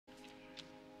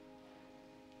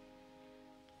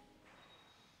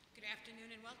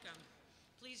afternoon and welcome.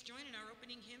 Please join in our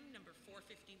opening hymn, number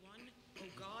 451, O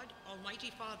God,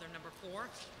 Almighty Father, number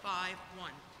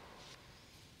 451.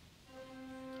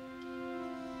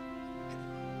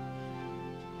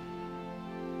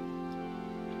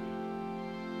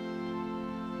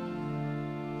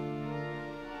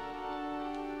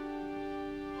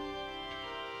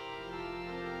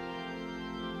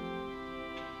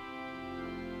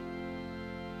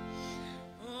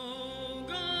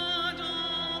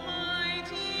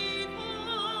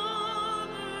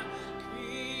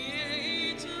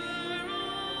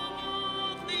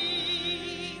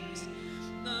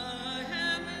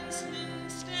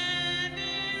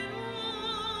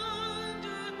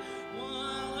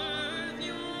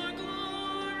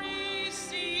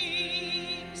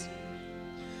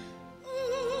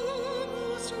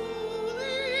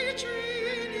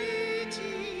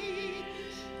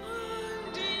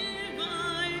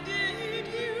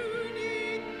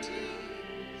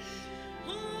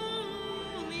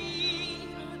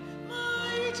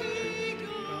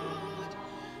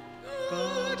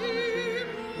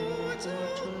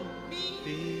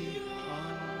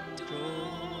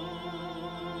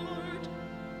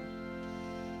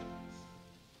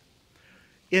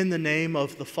 In the name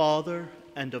of the Father,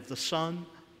 and of the Son,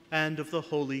 and of the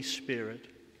Holy Spirit.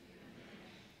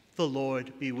 The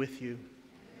Lord be with you.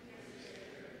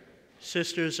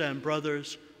 Sisters and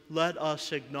brothers, let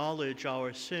us acknowledge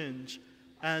our sins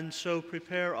and so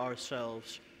prepare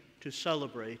ourselves to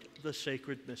celebrate the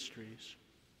sacred mysteries.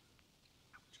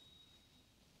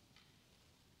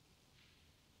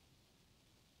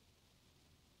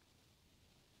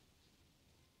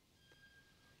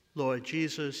 Lord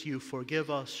Jesus, you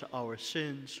forgive us our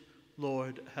sins.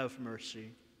 Lord, have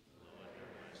mercy.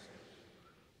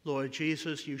 Lord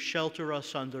Jesus, you shelter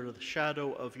us under the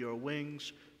shadow of your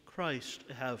wings. Christ,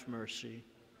 have mercy.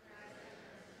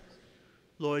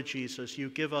 Lord Jesus, you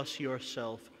give us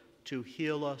yourself to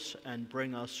heal us and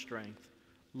bring us strength.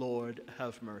 Lord,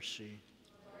 have mercy.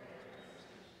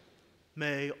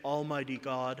 May Almighty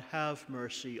God have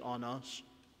mercy on us,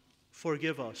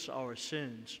 forgive us our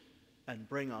sins, and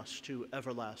bring us to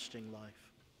everlasting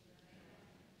life.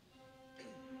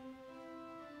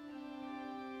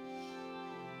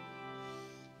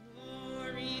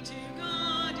 Glory to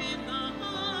God in the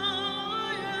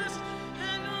highest,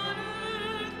 and on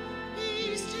earth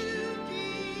peace to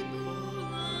people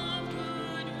of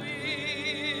good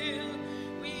will.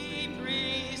 We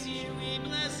praise you, we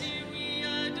bless you, we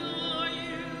adore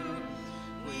you,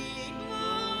 we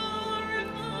glorify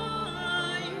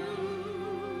you.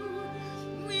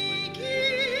 We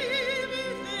give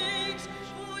you thanks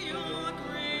for your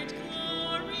great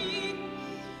glory,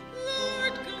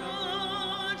 Lord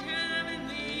God,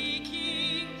 heavenly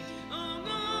King, O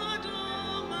God,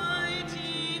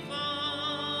 Almighty Father.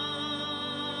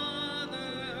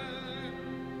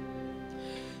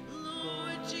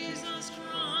 Lord Jesus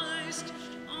Christ,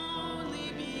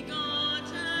 only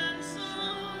begotten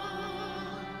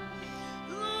Son,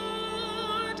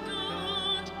 Lord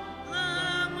God,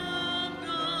 Lamb of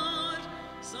God,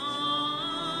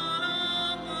 Son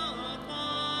of the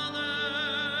Father,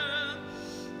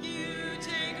 you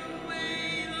take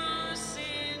away the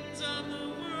sins of the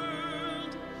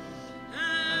world.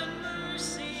 Have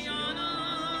mercy on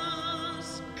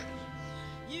us.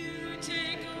 You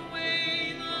take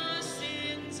away the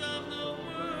sins of the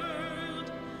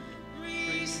world.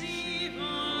 Receive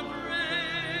our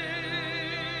prayer.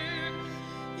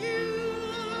 You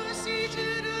are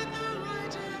seated at the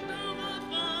right hand of the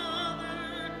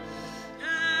Father.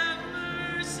 Have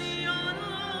mercy on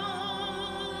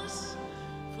us.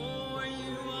 For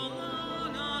you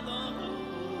alone are the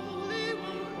Holy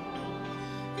One.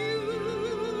 You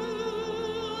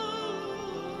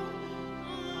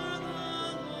are the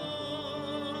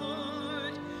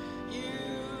Lord. You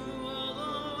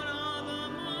alone are the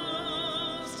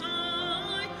Most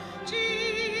High,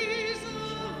 Jesus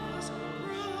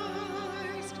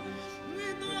Christ,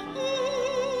 with the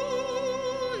Holy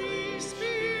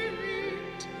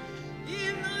Spirit,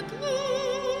 in the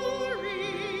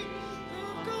glory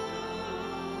of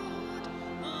God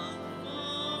the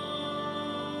Father.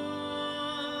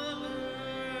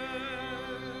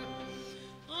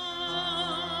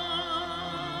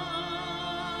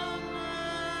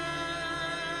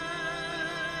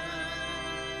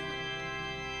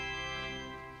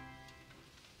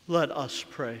 Let us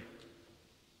pray.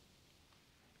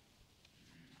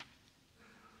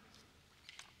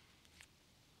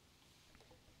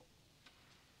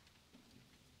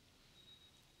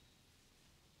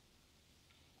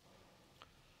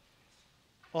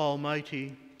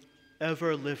 Almighty,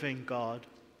 ever-living God,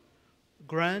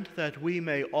 Grant that we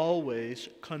may always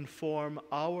conform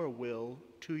our will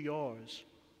to yours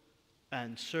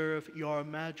and serve your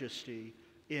majesty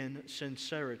in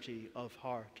sincerity of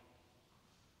heart.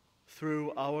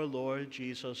 Through our Lord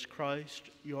Jesus Christ,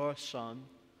 your Son,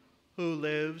 who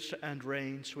lives and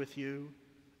reigns with you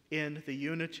in the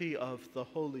unity of the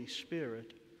Holy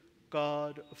Spirit,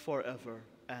 God forever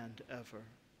and ever.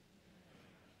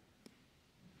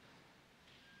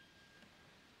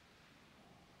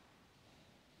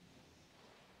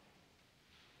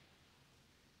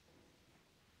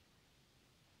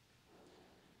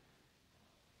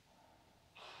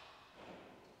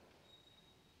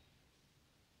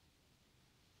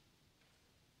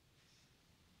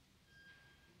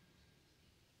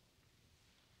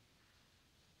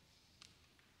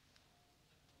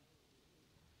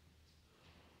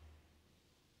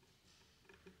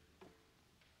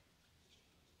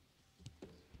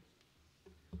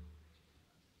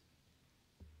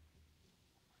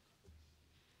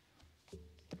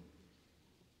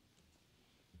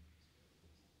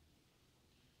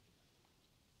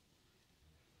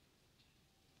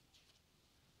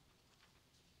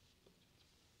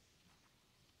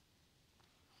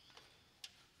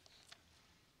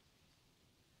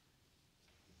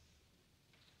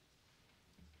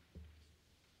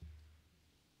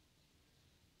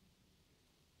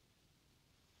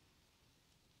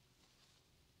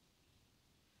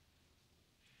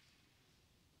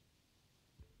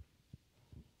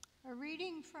 A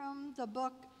reading from the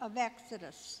book of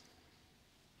Exodus.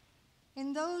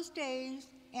 In those days,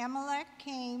 Amalek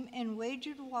came and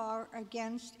waged war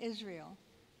against Israel.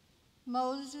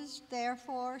 Moses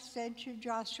therefore said to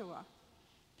Joshua,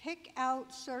 "Pick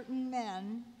out certain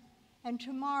men, and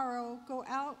tomorrow go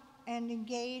out and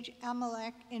engage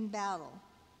Amalek in battle.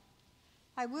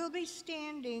 I will be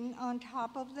standing on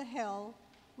top of the hill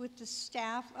with the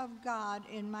staff of God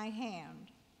in my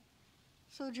hand."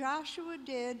 So Joshua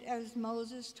did as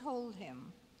Moses told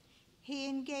him. He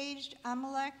engaged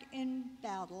Amalek in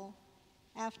battle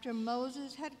after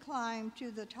Moses had climbed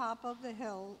to the top of the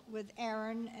hill with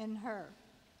Aaron and Hur.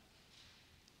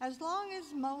 As long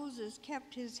as Moses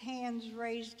kept his hands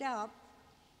raised up,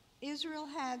 Israel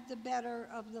had the better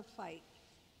of the fight.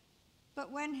 But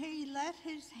when he let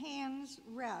his hands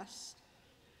rest,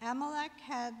 Amalek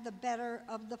had the better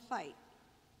of the fight.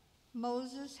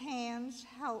 Moses' hands,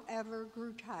 however,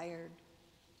 grew tired,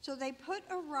 so they put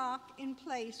a rock in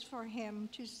place for him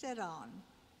to sit on.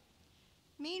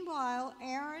 Meanwhile,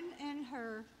 Aaron and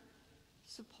Hur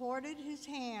supported his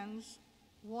hands,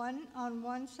 one on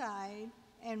one side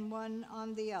and one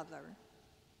on the other,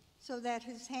 so that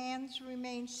his hands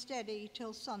remained steady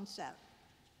till sunset.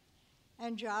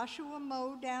 And Joshua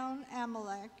mowed down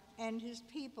Amalek and his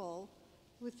people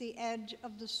with the edge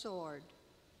of the sword.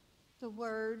 The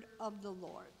word of the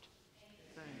Lord.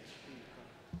 Thanks be to God.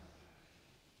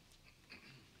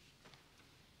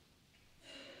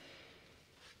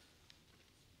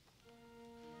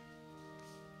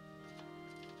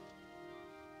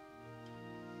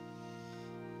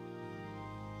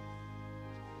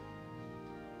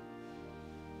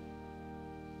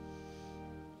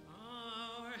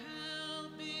 Our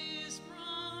help is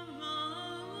from the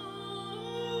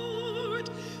Lord,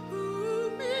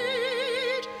 who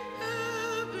made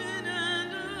heaven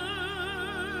and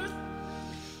earth.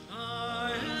 Our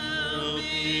help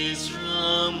is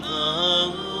from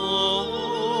the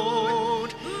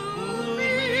Lord, who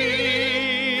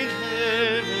made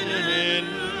heaven and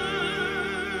earth.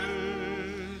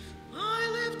 I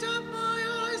lift up my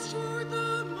eyes toward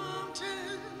the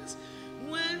mountains.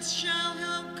 Whence shall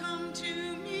help come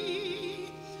to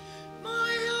me?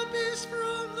 My help is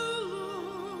from the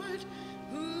Lord,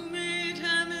 who made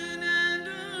heaven and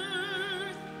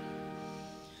earth.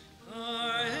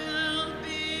 Our help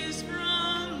is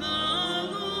from the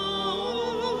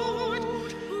Lord,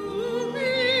 who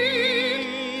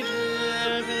made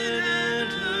heaven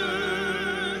and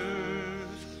earth.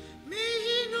 May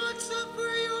he not suffer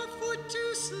your foot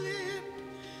to slip.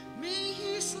 May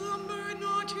he slumber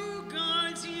not who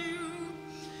guards you.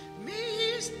 May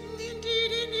he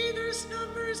indeed he neither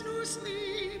slumbers nor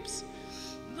sleeps.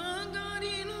 The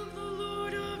guardian of the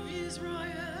Lord of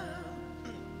Israel.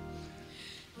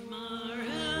 Our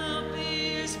help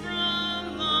is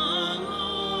from the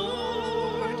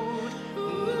Lord,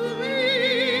 who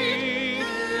made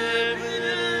heaven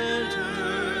and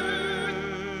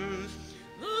earth.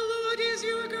 The Lord is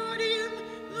your guardian,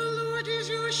 the Lord is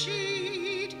your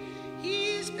shade.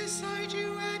 He is beside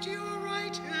you at your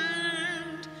right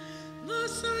hand. The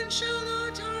sun shall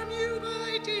not harm you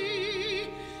by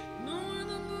day, nor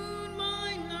the moon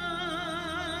by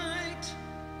night.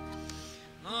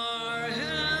 Our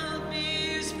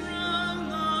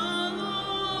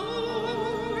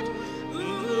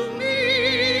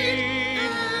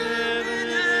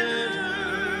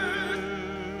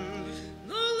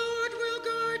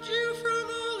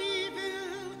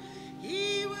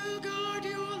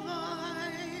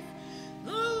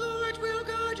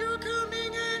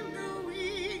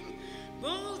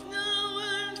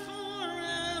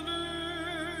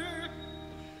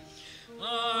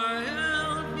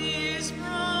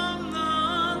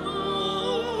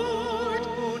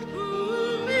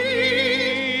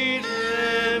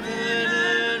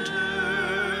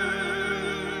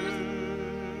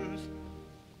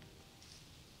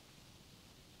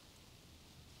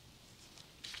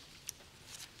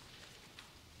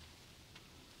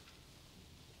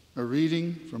A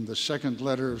reading from the second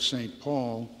letter of St.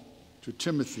 Paul to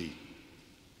Timothy.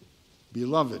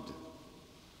 Beloved,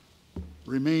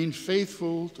 remain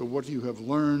faithful to what you have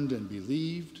learned and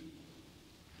believed,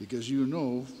 because you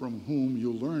know from whom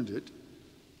you learned it,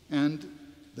 and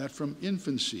that from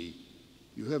infancy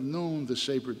you have known the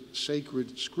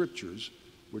sacred scriptures,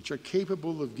 which are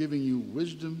capable of giving you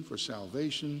wisdom for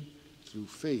salvation through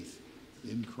faith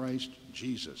in Christ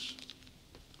Jesus.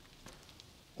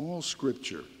 All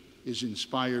Scripture is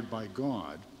inspired by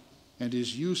God and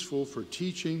is useful for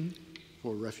teaching,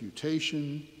 for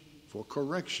refutation, for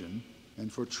correction,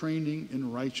 and for training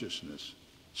in righteousness,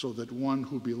 so that one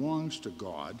who belongs to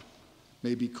God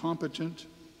may be competent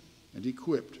and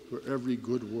equipped for every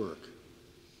good work.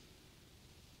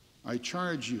 I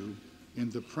charge you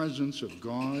in the presence of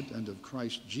God and of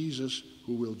Christ Jesus,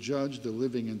 who will judge the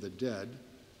living and the dead,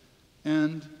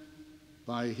 and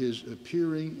by his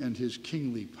appearing and his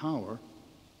kingly power,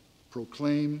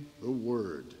 proclaim the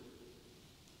word.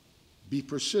 Be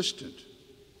persistent,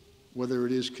 whether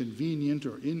it is convenient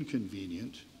or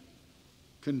inconvenient.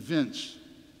 Convince,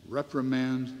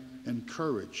 reprimand,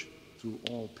 encourage through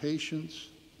all patience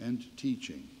and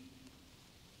teaching.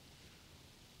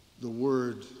 The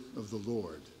word of the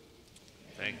Lord.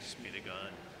 Thanks be to God.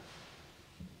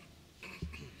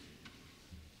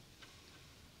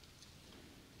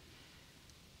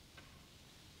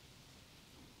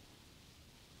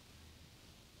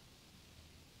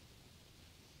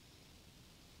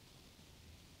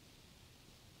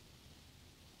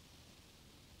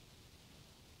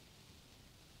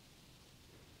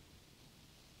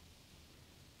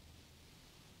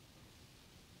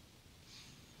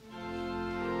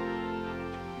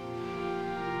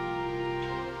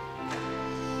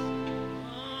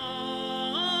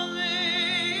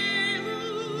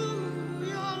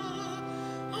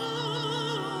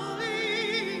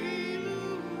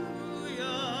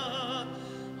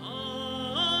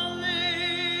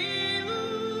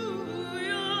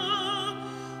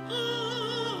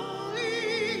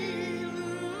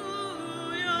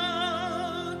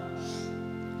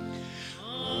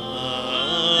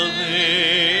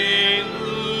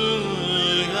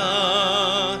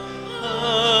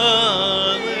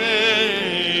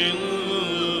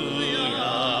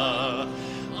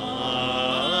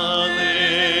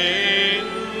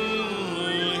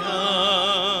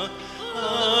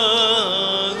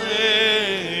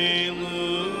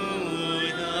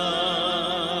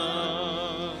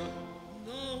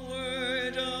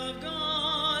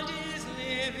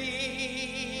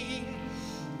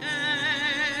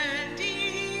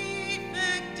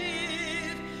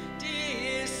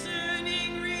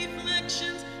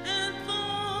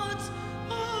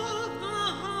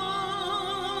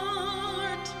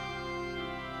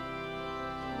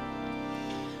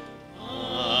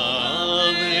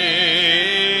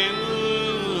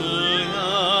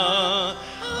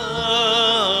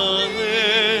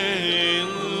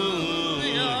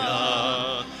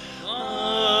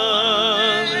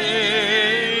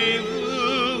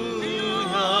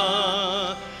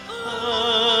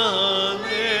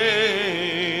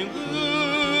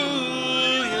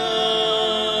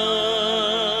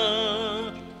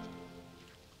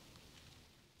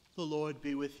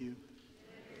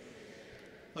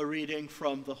 A reading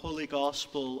from the Holy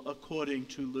Gospel according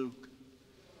to Luke.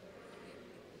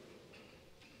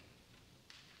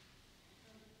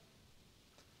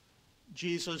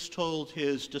 Jesus told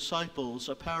his disciples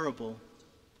a parable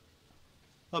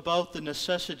about the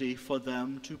necessity for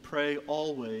them to pray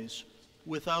always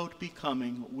without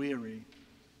becoming weary.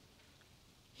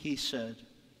 He said,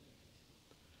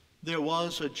 "There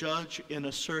was a judge in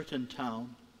a certain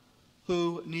town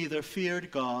who neither feared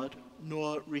God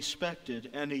nor respected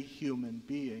any human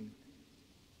being.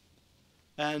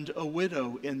 And a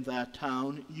widow in that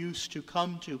town used to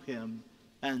come to him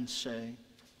and say,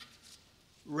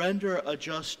 'Render a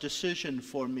just decision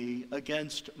for me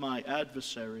against my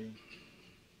adversary.'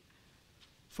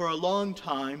 For a long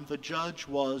time the judge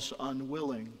was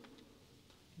unwilling,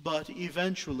 but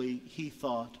eventually he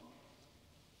thought,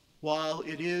 'While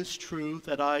it is true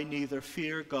that I neither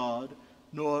fear God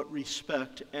nor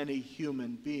respect any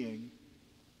human being,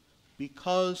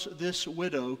 because this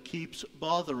widow keeps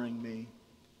bothering me,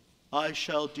 I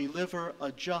shall deliver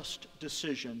a just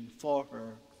decision for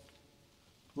her,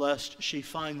 lest she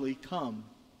finally come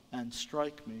and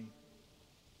strike me.'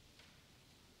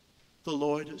 The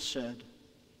Lord said,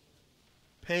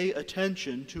 'Pay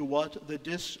attention to what the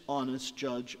dishonest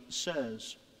judge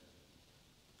says.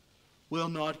 Will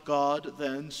not God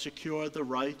then secure the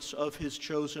rights of his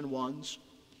chosen ones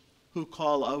who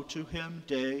call out to him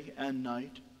day and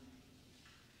night?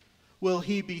 Will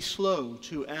he be slow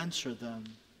to answer them?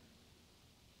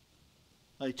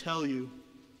 I tell you,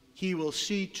 he will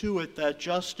see to it that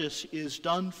justice is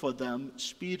done for them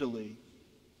speedily.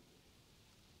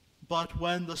 But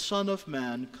when the Son of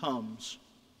Man comes,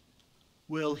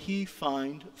 will he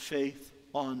find faith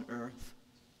on earth?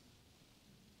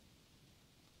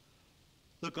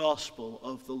 The Gospel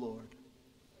of the Lord.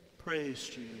 Praise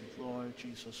to you, Lord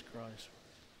Jesus Christ.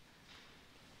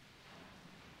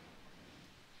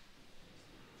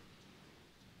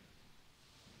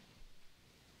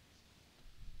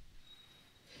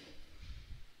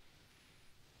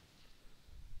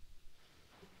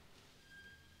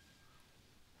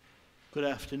 Good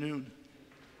afternoon,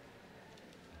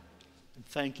 and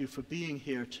thank you for being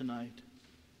here tonight.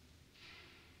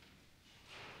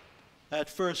 At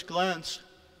first glance,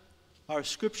 our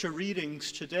scripture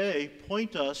readings today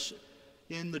point us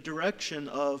in the direction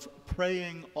of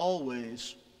praying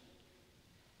always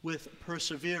with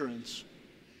perseverance,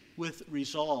 with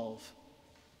resolve,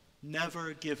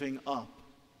 never giving up.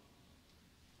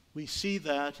 We see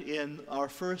that in our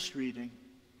first reading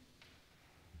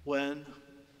when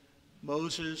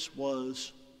Moses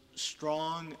was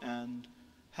strong and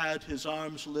had his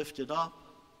arms lifted up,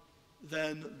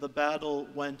 then the battle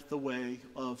went the way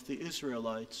of the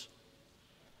Israelites.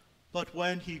 But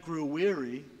when he grew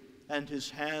weary and his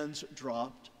hands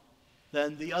dropped,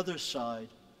 then the other side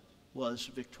was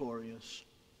victorious.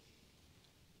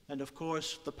 And of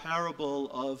course, the parable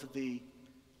of the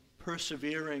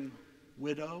persevering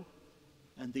widow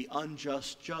and the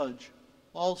unjust judge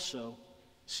also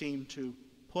seem to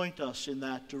point us in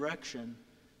that direction,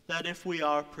 that if we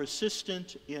are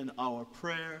persistent in our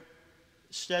prayer,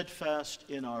 steadfast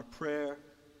in our prayer,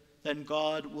 then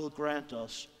God will grant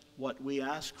us what we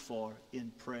ask for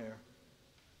in prayer.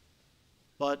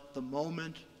 But the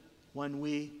moment when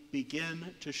we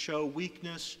begin to show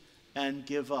weakness and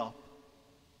give up,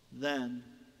 then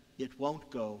it won't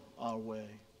go our way.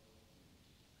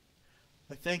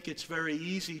 I think it's very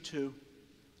easy to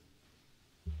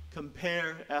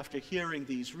compare, after hearing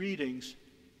these readings,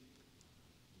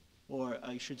 or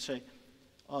I should say,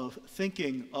 of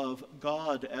thinking of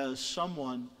God as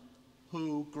someone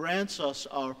who grants us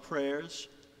our prayers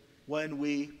when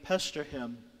we pester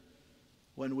him,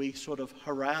 when we sort of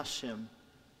harass him,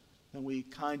 and we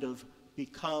kind of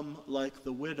become like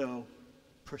the widow,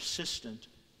 persistent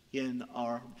in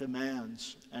our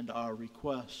demands and our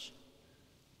requests.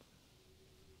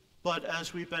 But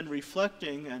as we've been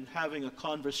reflecting and having a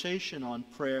conversation on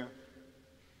prayer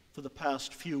for the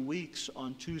past few weeks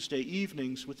on Tuesday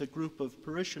evenings with a group of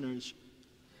parishioners,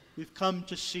 we've come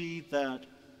to see that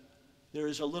there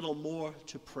is a little more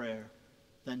to prayer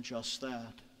than just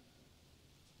that.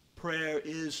 Prayer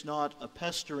is not a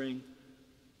pestering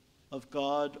of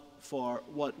God for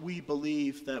what we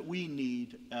believe that we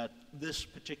need at this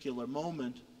particular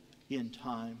moment in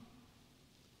time,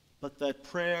 but that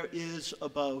prayer is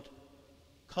about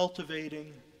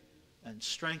cultivating and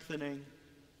strengthening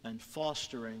and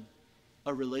fostering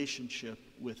a relationship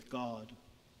with God.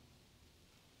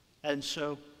 And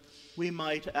so we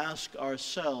might ask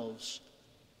ourselves,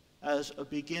 as a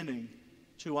beginning,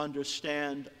 to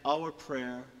understand our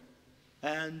prayer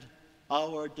and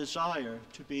our desire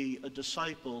to be a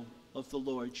disciple of the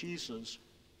Lord Jesus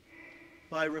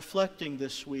by reflecting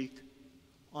this week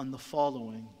on the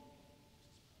following.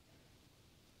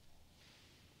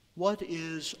 What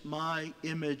is my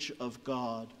image of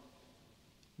God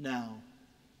now?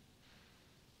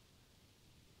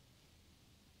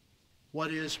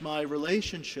 What is my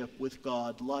relationship with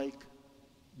God like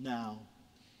now?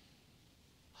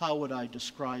 How would I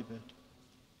describe it?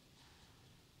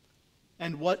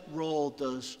 And what role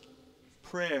does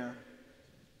prayer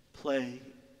play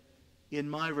in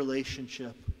my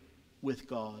relationship with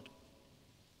God?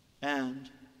 And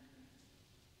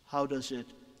how does it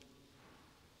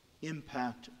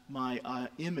impact my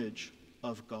image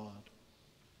of God?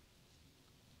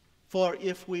 For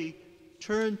if we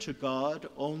turn to God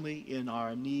only in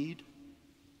our need,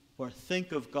 or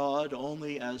think of God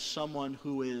only as someone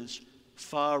who is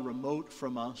far remote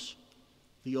from us,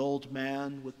 the old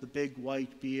man with the big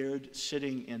white beard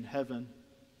sitting in heaven,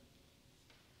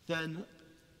 then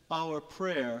our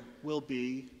prayer will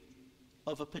be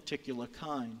of a particular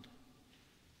kind.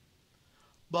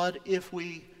 But if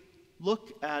we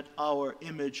look at our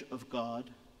image of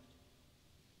God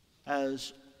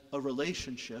as a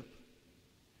relationship,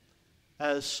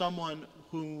 as someone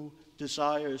who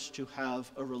desires to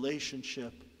have a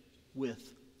relationship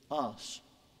with us,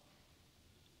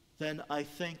 then I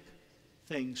think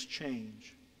things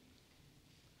change.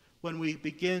 When we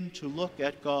begin to look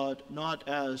at God not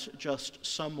as just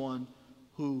someone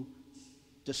who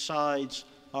decides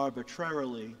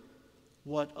arbitrarily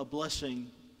what a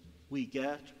blessing we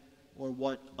get or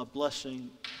what a blessing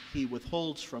he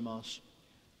withholds from us,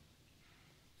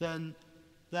 then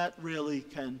that really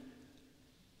can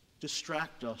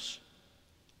distract us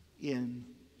in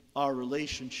our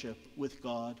relationship with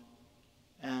God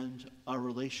and our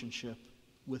relationship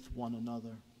with one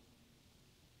another.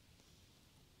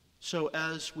 So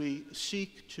as we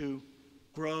seek to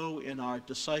grow in our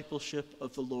discipleship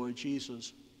of the Lord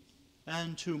Jesus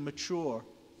and to mature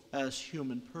as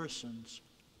human persons,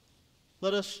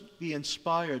 let us be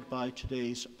inspired by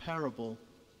today's parable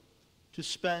to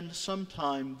spend some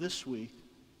time this week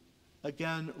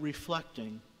again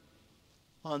reflecting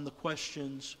on the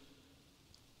questions: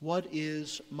 what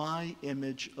is my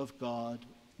image of God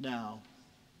now?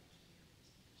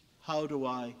 How do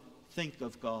I think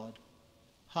of God?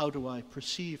 How do I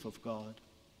perceive of God?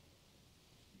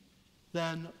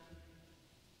 Then,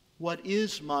 what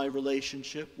is my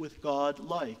relationship with God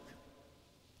like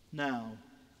now?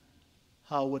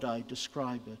 How would I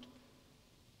describe it?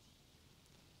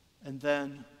 And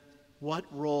then, what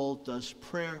role does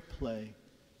prayer play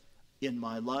in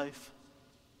my life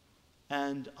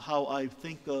and how I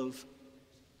think of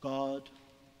God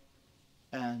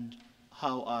and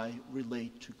how I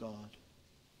relate to God?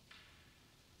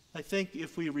 I think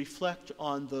if we reflect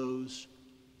on those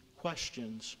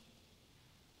questions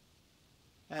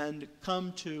and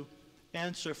come to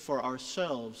answer for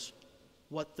ourselves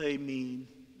what they mean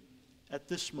at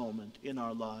this moment in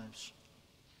our lives,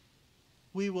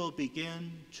 we will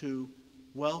begin to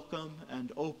welcome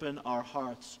and open our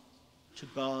hearts to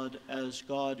God as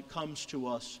God comes to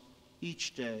us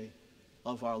each day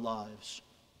of our lives,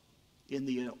 in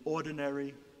the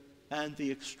ordinary and the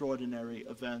extraordinary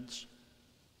events,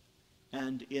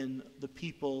 and in the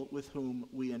people with whom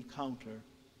we encounter,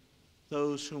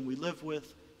 those whom we live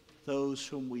with, those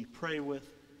whom we pray with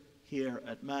here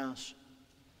at Mass,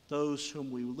 those whom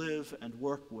we live and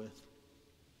work with.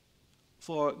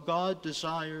 For God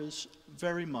desires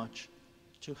very much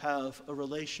to have a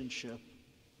relationship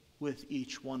with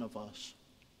each one of us.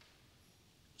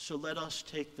 So let us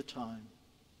take the time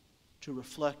to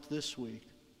reflect this week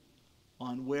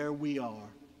on where we are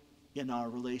in our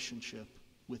relationship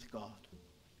with God.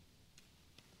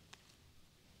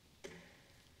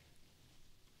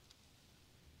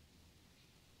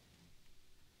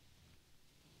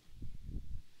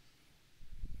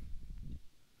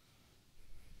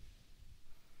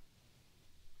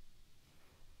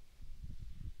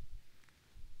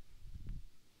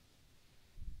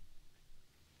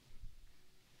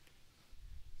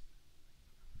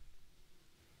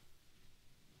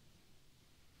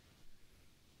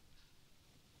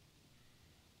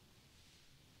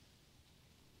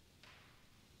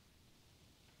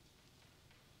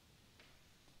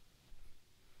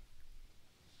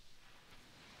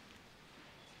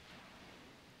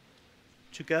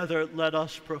 Together, let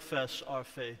us profess our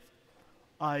faith.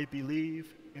 I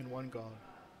believe in one God,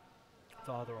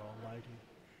 Father Almighty,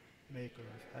 maker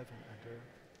of heaven and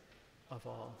earth, of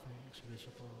all things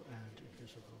visible and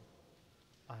invisible.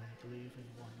 I believe in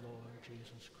one Lord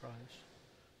Jesus Christ,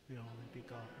 the only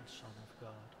begotten Son of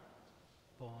God,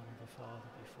 born of the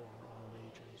Father before all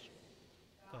ages,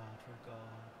 God from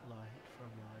God, light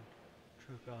from light,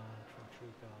 true God from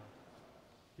true God,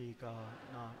 begot,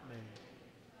 not made,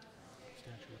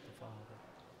 substantial with the Father.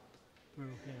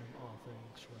 Through him all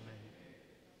things were made.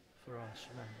 For us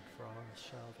men, for our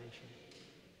salvation,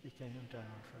 he came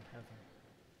down from heaven,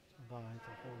 and by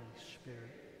the Holy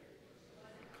Spirit,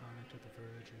 come into the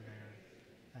Virgin Mary,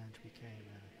 and became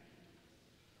man.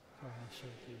 For our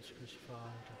sake he was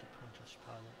crucified under Pontius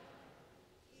Pilate,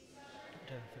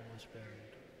 death and was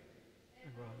buried,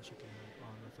 and rose again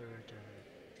on the third day,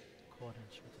 in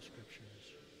accordance with the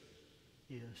Scriptures.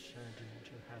 He ascended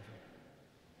into heaven,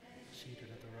 seated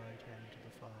at the right hand of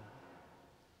the Father.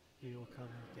 He will come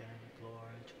again in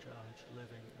glory to judge the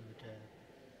living and the dead,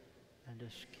 and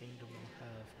his kingdom will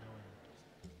have no end.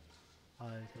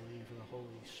 I believe in the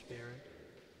Holy Spirit,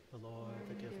 the Lord,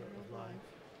 the giver of life,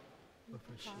 who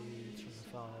proceeds from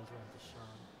the Father and the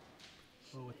Son,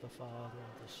 who with the Father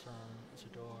and the Son is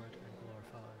adored and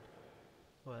glorified,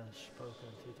 who has spoken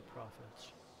through the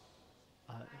prophets.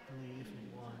 I believe in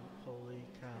one holy,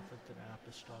 Catholic, and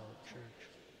Apostolic Church.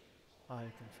 I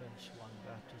confess one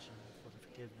baptism for the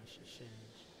forgiveness of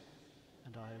sins,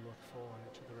 and I look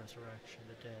forward to the resurrection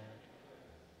of the dead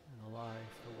and the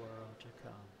life of the world to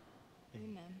come.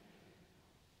 Amen.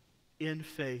 In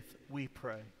faith we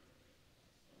pray.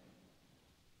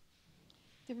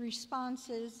 The response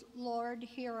is, Lord,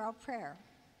 hear our prayer.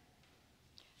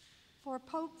 For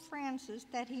Pope Francis,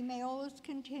 that he may always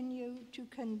continue to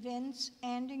convince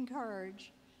and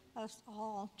encourage us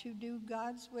all to do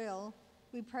God's will,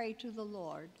 we pray to the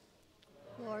Lord.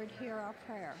 Lord, hear our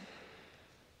prayer.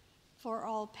 For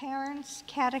all parents,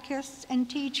 catechists, and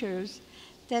teachers,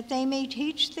 that they may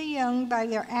teach the young by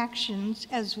their actions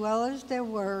as well as their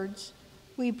words,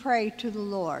 we pray to the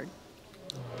Lord.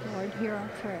 Lord, hear our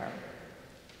prayer.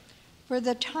 For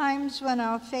the times when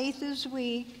our faith is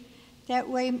weak, that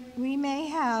we may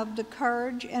have the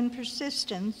courage and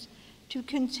persistence to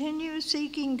continue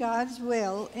seeking God's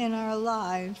will in our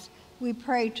lives, we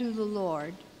pray to the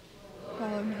Lord.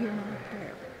 Lord, hear our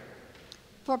prayer.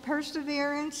 For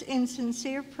perseverance in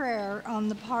sincere prayer on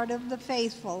the part of the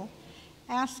faithful,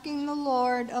 asking the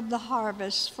Lord of the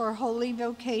harvest for holy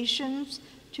vocations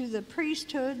to the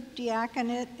priesthood,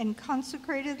 diaconate, and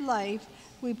consecrated life,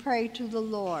 we pray to the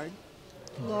Lord.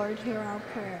 Lord, hear our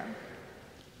prayer.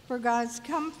 For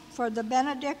for the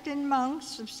Benedictine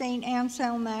monks of St.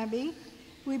 Anselm Abbey,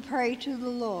 we pray to the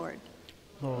Lord.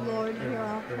 Lord, hear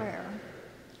our prayer.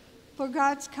 For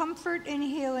God's comfort and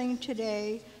healing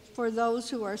today, for those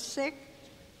who are sick,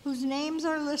 whose names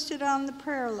are listed on the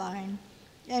prayer line,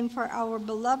 and for our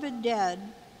beloved dead,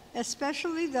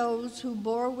 especially those who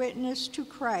bore witness to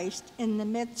Christ in the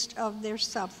midst of their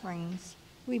sufferings,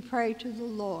 we pray to the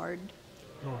Lord.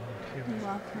 Lord, hear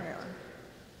our prayer.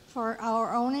 For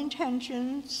our own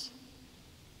intentions,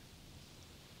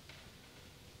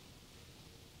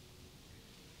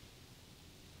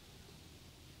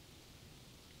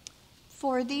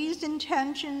 for these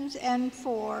intentions and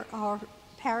for our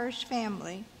parish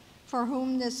family, for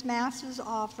whom this Mass is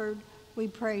offered, we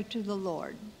pray to the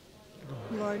Lord.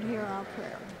 Lord, hear our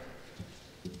prayer.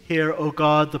 Hear, O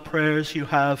God, the prayers you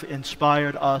have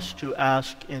inspired us to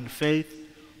ask in faith,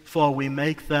 for we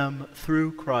make them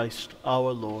through Christ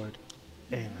our Lord.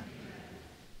 Amen.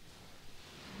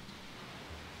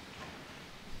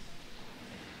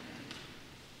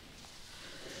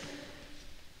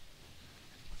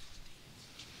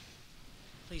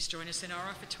 Please join us in our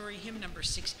offertory hymn number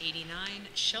 689,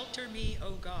 Shelter Me,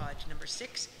 O God, number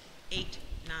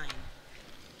 689.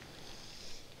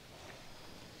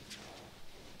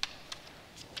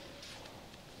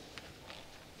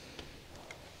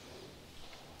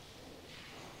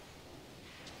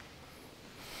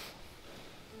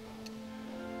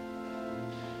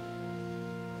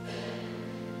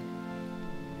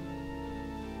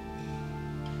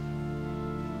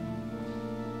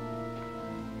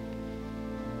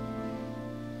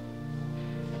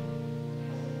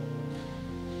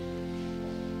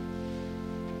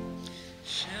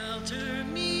 Shelter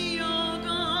me, O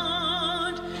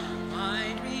God,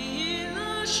 hide me in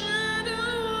the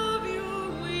shadow of your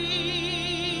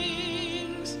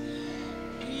wings.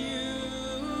 You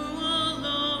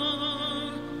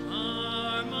alone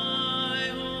are my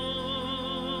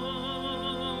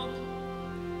hope.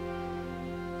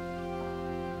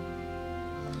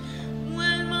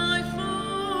 When my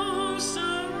foes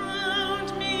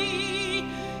surround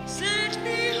me, set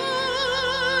me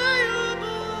high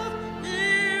above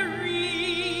their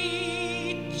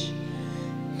reach.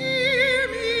 Hear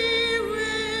me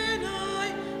when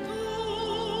I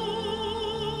call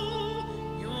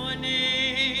your name.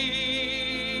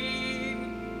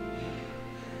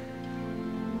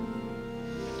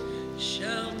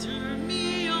 Shelter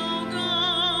me, O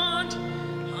God,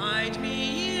 hide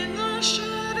me in the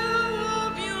shadow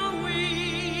of your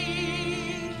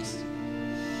wings.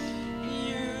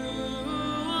 You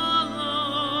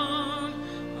alone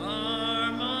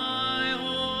are my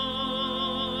hope.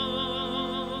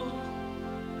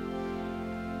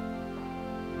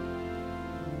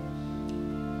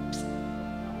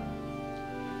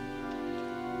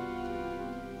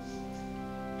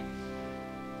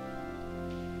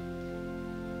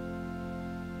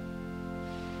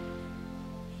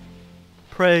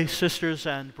 Pray, sisters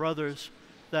and brothers,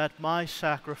 that my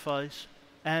sacrifice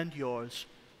and yours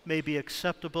may be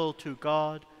acceptable to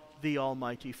God, the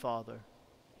Almighty Father.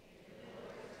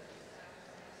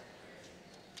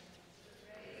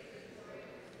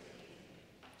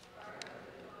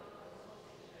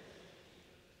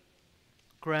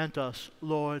 Grant us,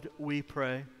 Lord, we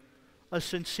pray, a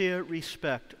sincere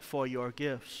respect for your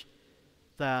gifts,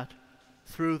 that,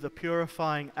 through the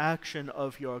purifying action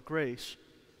of your grace,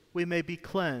 we may be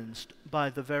cleansed by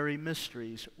the very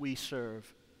mysteries we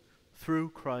serve, through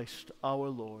Christ our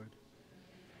Lord.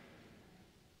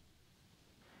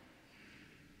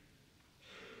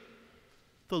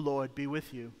 The Lord be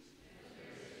with you.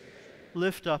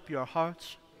 Lift up your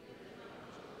hearts.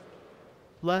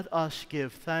 Let us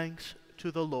give thanks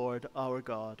to the Lord our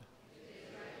God.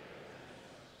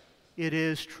 It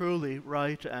is truly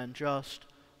right and just,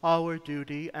 our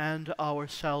duty and our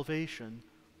salvation,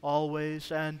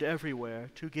 always and everywhere,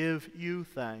 to give you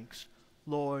thanks,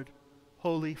 Lord,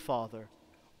 Holy Father,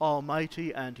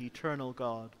 Almighty and eternal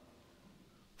God.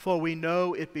 For we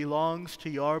know it belongs to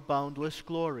your boundless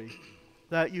glory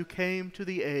that you came to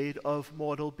the aid of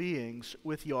mortal beings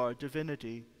with your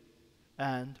divinity,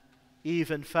 and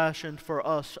even fashioned for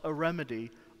us a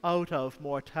remedy out of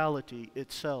mortality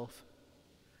itself,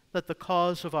 that the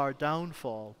cause of our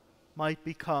downfall might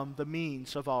become the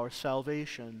means of our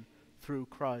salvation through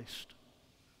Christ.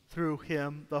 Through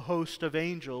him the host of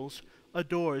angels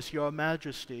adores your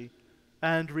majesty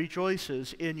and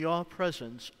rejoices in your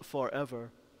presence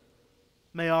forever.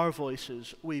 May our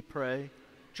voices, we pray,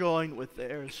 join with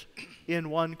theirs in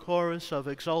one chorus of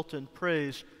exultant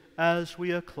praise as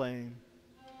we acclaim.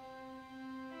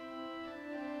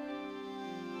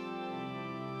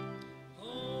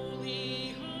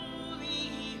 Holy,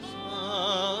 holy,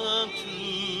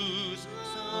 Sanctus,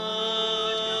 Sanctus,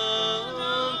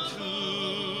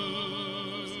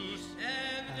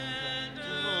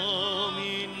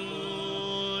 Dominus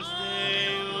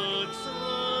Deus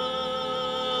Sabaoth,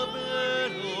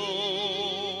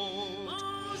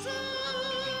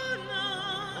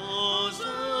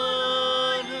 Hosanna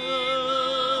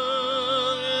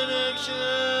in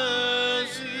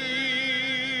excelsis.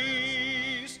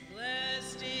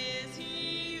 blessed is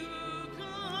he who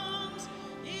comes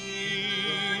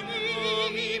In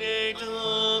nomine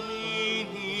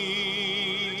Domini,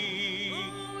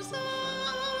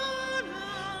 Hosanna.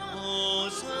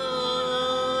 Hosanna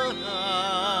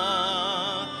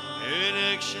in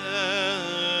excelsis.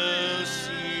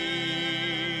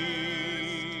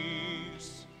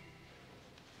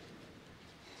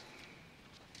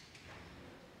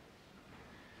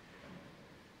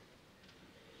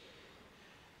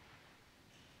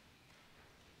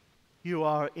 You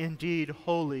are indeed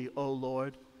holy, O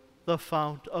Lord, the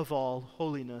fount of all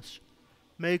holiness.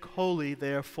 Make holy,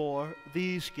 therefore,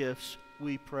 these gifts,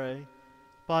 we pray,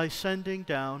 by sending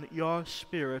down your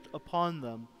Spirit upon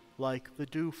them like the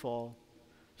dewfall,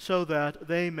 so that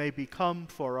they may become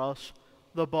for us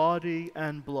the body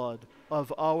and blood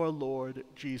of our Lord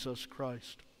Jesus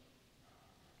Christ.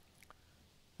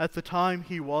 At the time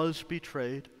he was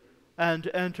betrayed and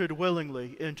entered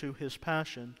willingly into his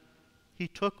passion, he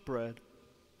took bread,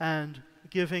 and,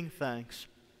 giving thanks,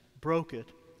 broke it,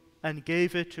 and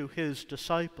gave it to his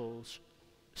disciples,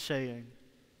 saying,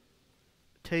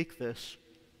 "Take this,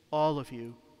 all of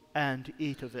you, and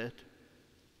eat of it,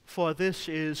 for this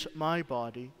is my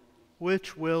body,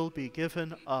 which will be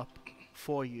given up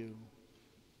for you."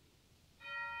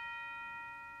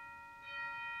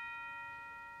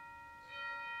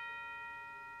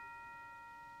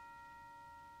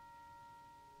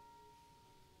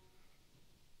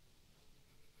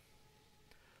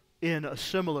 In a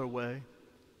similar way,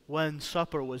 when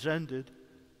supper was ended,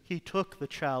 he took the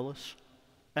chalice,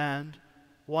 and,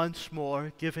 once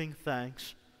more giving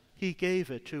thanks, he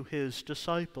gave it to his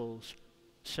disciples,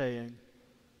 saying,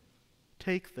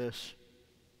 "Take this,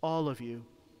 all of you,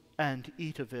 and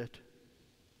eat of it,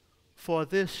 for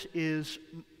this is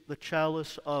the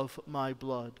chalice of my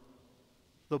blood,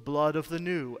 the blood of the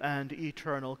new and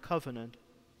eternal covenant,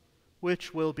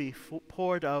 which will be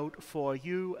poured out for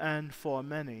you and for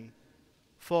many,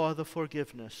 for the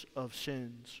forgiveness of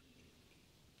sins.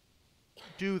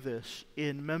 Do this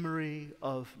in memory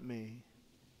of me."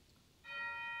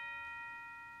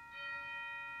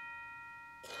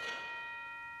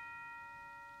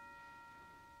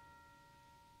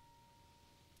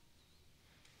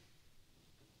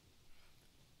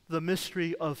 The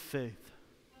mystery of faith.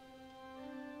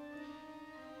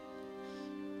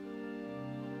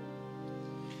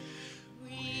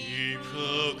 We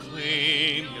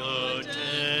proclaim your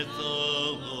death,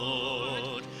 O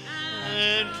Lord,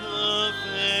 and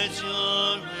profess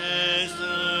your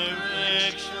resurrection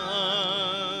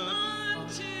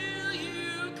Until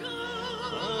you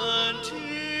come, until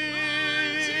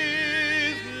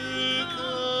you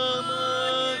come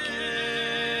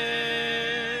again.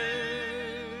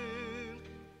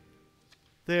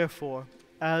 Therefore,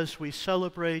 as we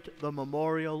celebrate the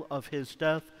memorial of his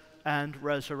death and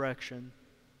resurrection,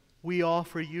 we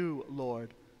offer you,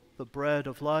 Lord, the bread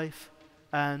of life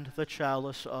and the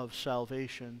chalice of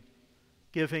salvation,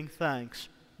 giving thanks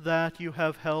that you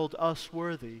have held us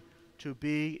worthy to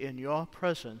be in your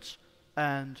presence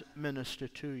and minister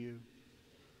to you.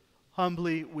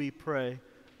 Humbly we pray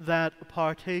that,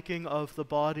 partaking of the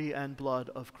body and blood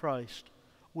of Christ,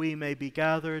 we may be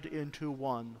gathered into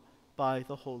one by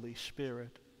the Holy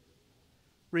Spirit.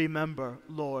 Remember,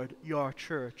 Lord, your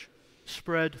church,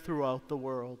 spread throughout the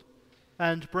world,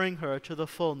 and bring her to the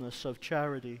fullness of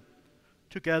charity,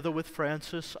 together with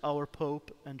Francis our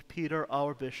Pope and Peter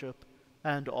our Bishop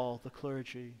and all the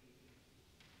clergy.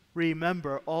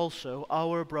 Remember also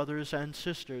our brothers and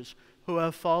sisters who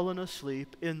have fallen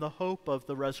asleep in the hope of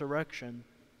the resurrection,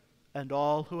 and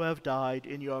all who have died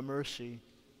in your mercy.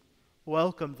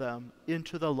 Welcome them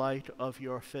into the light of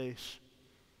your face.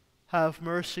 Have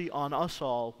mercy on us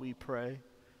all, we pray,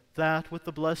 that with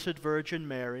the Blessed Virgin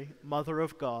Mary, Mother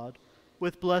of God,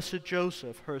 with blessed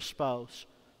Joseph, her spouse,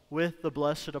 with the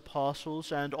blessed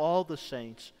apostles and all the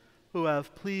saints who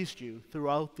have pleased you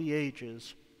throughout the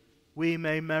ages, we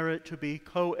may merit to be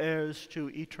co-heirs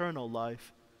to eternal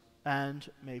life,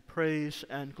 and may praise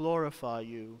and glorify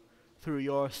you through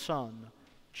your Son,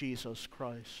 Jesus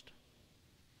Christ.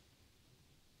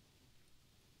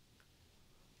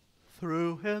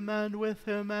 Through him and with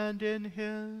him and in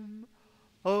him,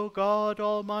 O God,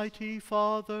 Almighty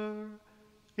Father,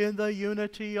 in the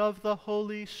unity of the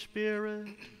Holy Spirit,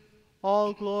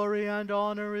 all glory and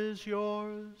honor is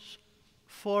yours,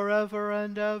 forever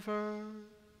and ever.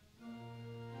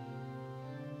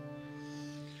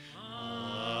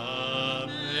 Amen.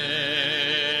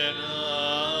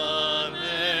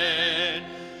 Amen.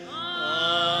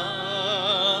 Amen.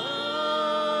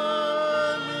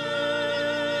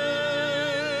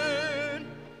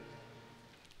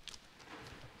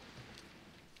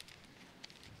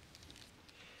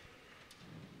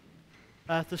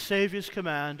 At the Savior's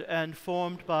command and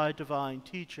formed by divine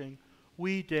teaching,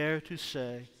 we dare to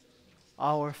say,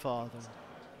 Our Father,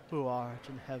 who art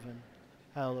in heaven,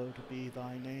 hallowed be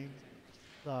thy name.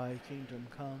 Thy kingdom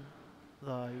come,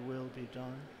 thy will be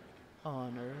done,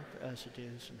 on earth as it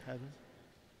is in heaven.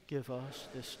 Give us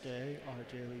this day our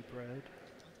daily bread,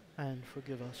 and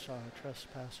forgive us our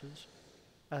trespasses,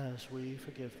 as we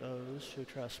forgive those who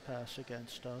trespass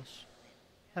against us.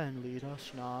 And lead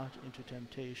us not into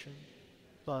temptation,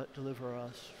 but deliver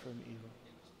us from evil.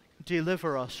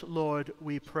 Deliver us, Lord,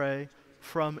 we pray,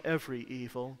 from every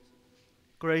evil.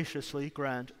 Graciously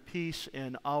grant peace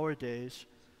in our days,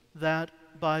 that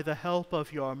by the help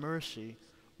of your mercy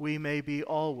we may be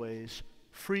always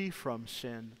free from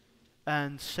sin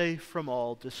and safe from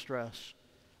all distress,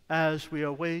 as we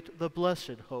await the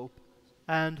blessed hope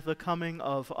and the coming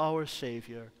of our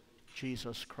Savior,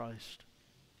 Jesus Christ.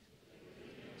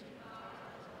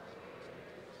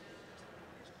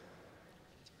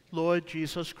 Lord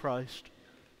Jesus Christ,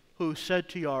 who said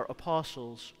to your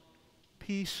apostles,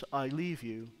 Peace I leave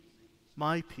you,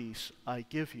 my peace I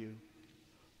give you,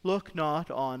 look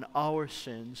not on our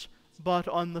sins, but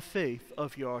on the faith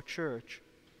of your church,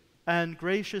 and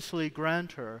graciously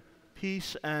grant her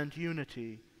peace and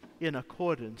unity in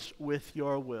accordance with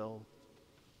your will,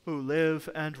 who live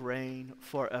and reign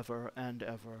forever and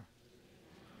ever.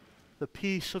 The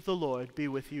peace of the Lord be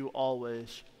with you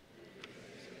always.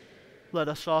 Let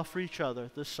us offer each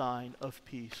other the sign of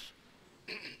peace.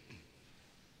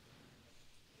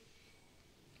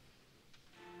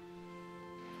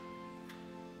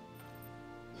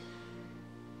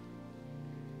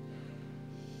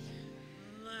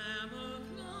 Lamb of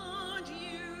God,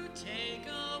 you take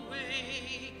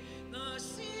away the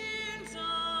sins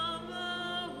of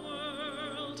the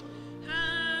world.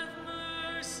 Have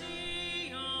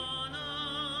mercy on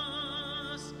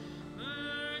us.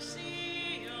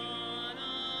 Mercy on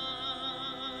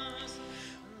us.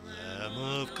 Lamb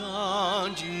of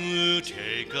God, you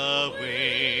take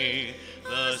away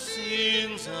the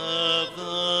sins of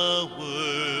the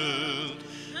world.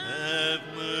 Have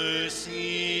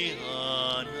mercy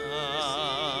on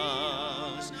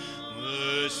us.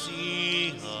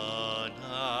 Mercy on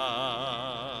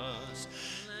us.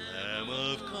 Lamb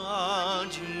of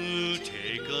God, you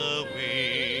take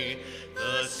away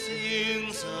the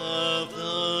sins of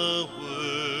the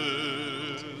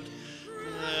world.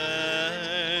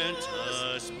 Grant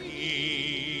us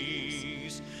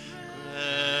peace.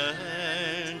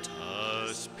 Grant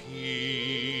us peace.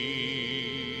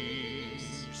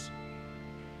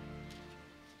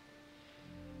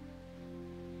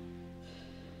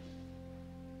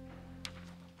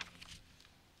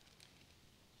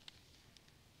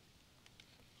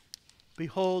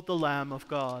 Behold the Lamb of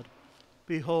God.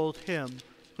 Behold him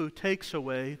who takes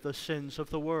away the sins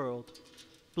of the world.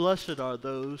 Blessed are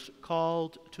those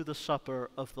called to the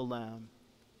supper of the Lamb.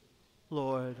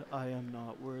 Lord, I am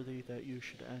not worthy that you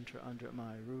should enter under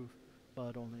my roof,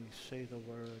 but only say the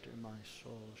word, and my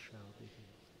soul shall be healed.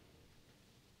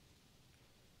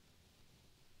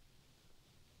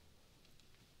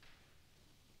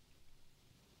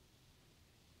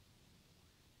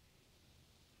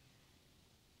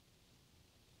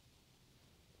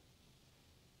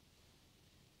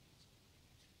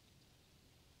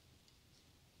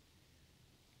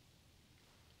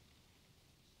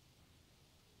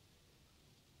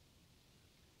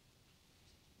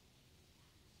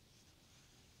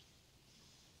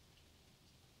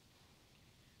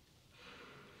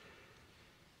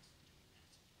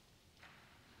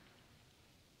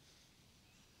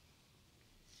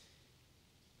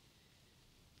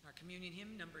 Communion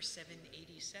hymn number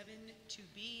 787, To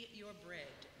Be Your Bread,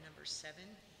 number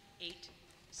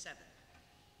 787.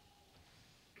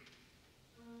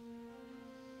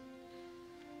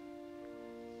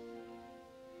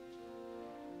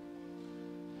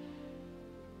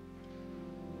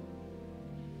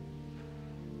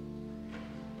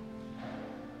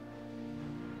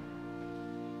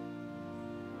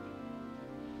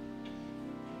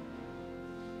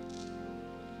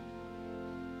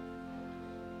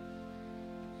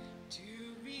 To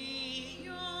be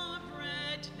your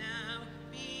bread now,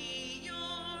 be your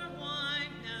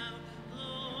wine now,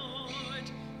 Lord,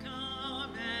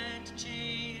 come and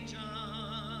change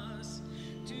us.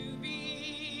 To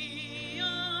be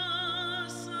a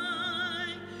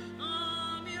sign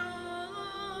of your love.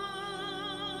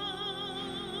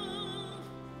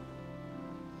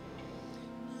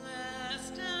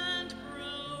 Blessed and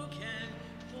broken,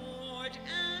 poured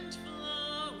and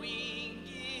flowing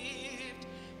gift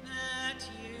that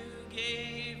you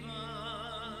gave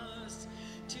us,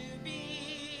 to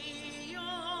be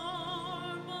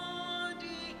your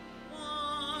body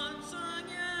once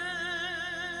again.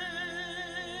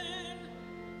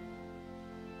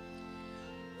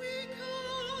 We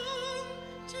come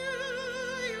to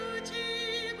your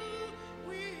table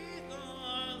with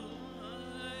our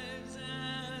lives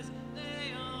as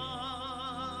they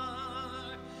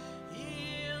are.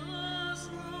 Heal us,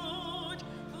 Lord,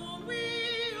 for we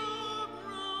are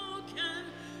broken.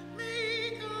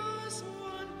 Make us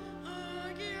one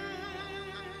again.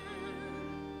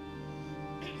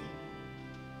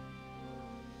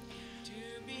 To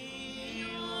be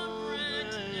your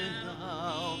bread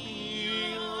now,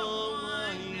 be your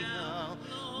wine now,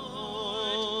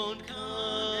 Lord,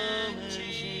 come and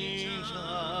change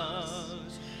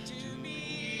us. To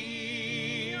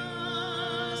be a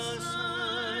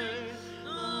sign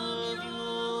of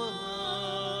your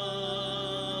love.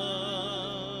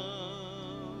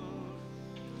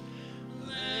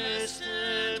 Blessed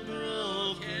and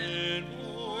broken,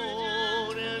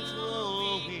 poured and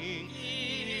flowing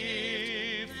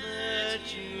gift that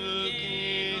you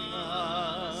gave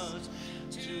us,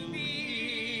 to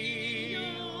be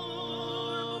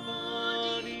your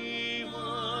body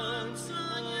once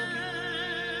again.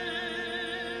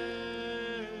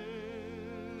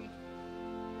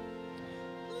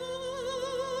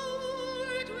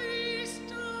 Lord, we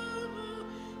stumble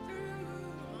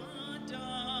through the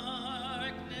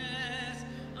darkness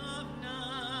of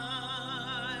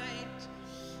night.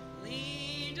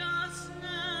 Lead us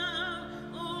now,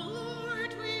 oh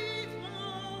Lord, we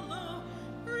follow.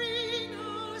 Bring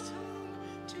us home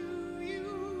to you.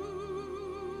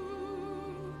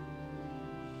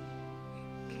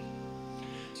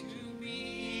 To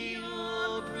be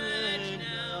your bread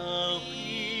now,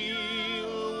 be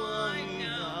your wine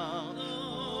now,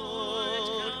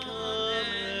 Lord, come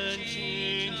and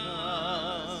change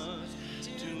us.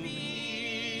 To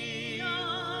be a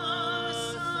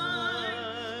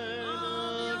sign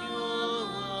of your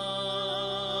love.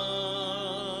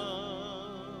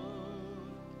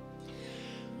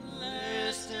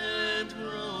 Blessed and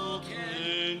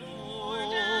broken,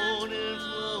 poured and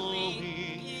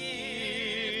flowing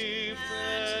gift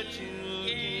that you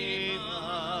gave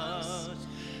us,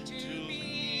 to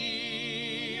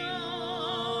be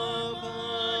your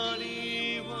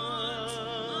body once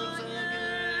again.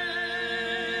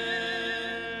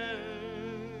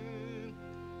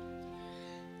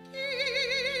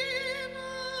 Give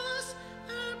us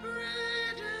the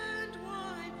bread and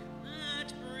wine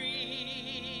that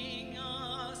bring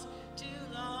us to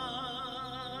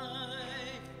life.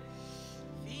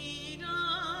 Feed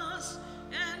us,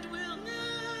 and we'll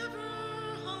never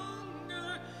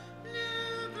hunger,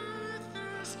 never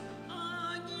thirst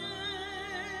again.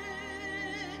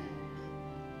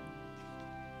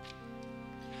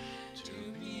 To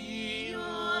be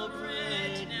your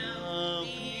bread now,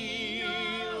 be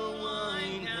your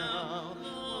wine now,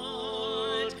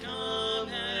 Lord, come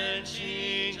and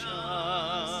change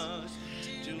us.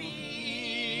 To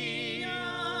be a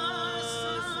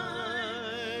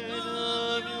sign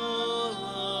of your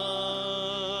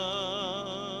love.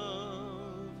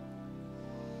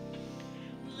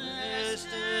 Blessed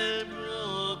and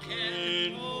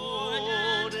broken,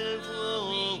 poured and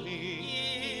flowing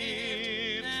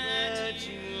gift that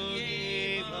you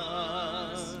gave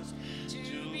us, to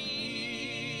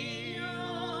be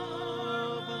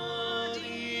your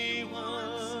body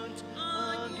once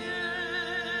again.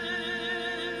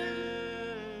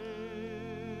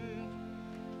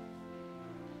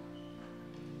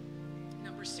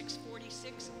 Number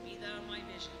 646, Be Thou My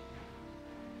Vision.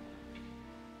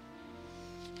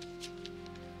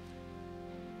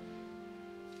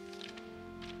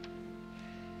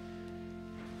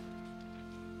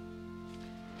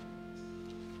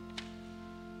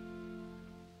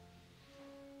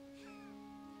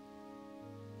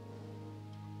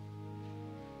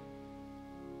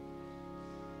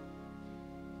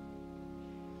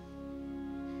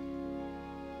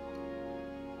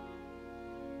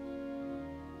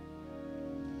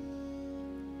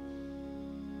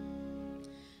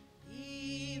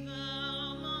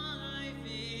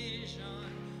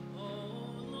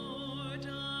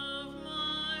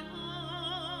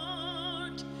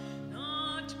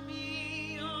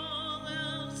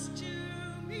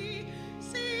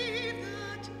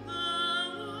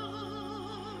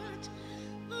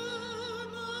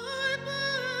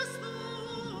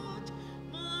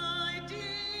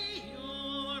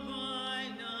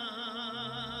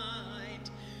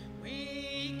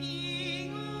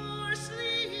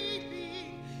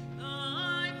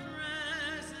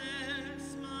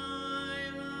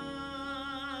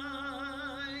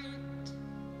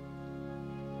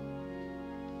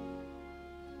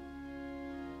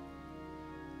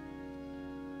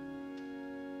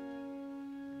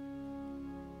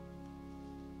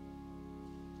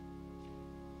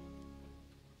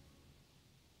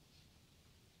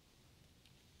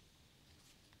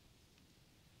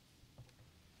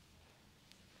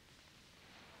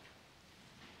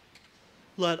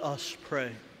 Let us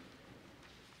pray.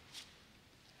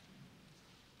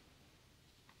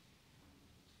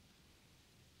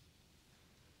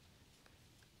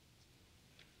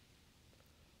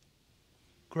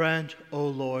 Grant, O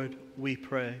Lord, we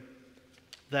pray,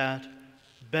 that,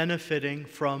 benefiting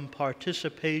from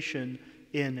participation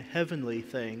in heavenly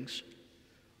things,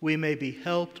 we may be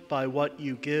helped by what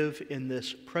you give in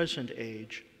this present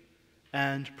age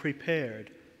and prepared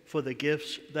for the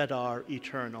gifts that are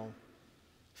eternal.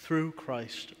 Through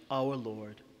Christ our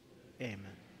Lord.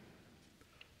 Amen.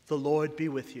 The Lord be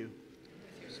with you.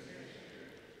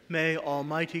 May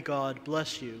Almighty God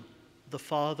bless you, the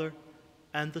Father,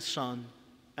 and the Son,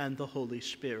 and the Holy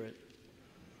Spirit.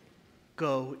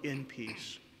 Go in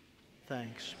peace.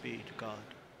 Thanks be to God.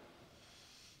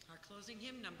 Our closing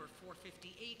hymn, number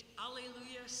 458,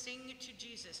 Alleluia, Sing to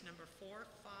Jesus, number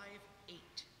 458.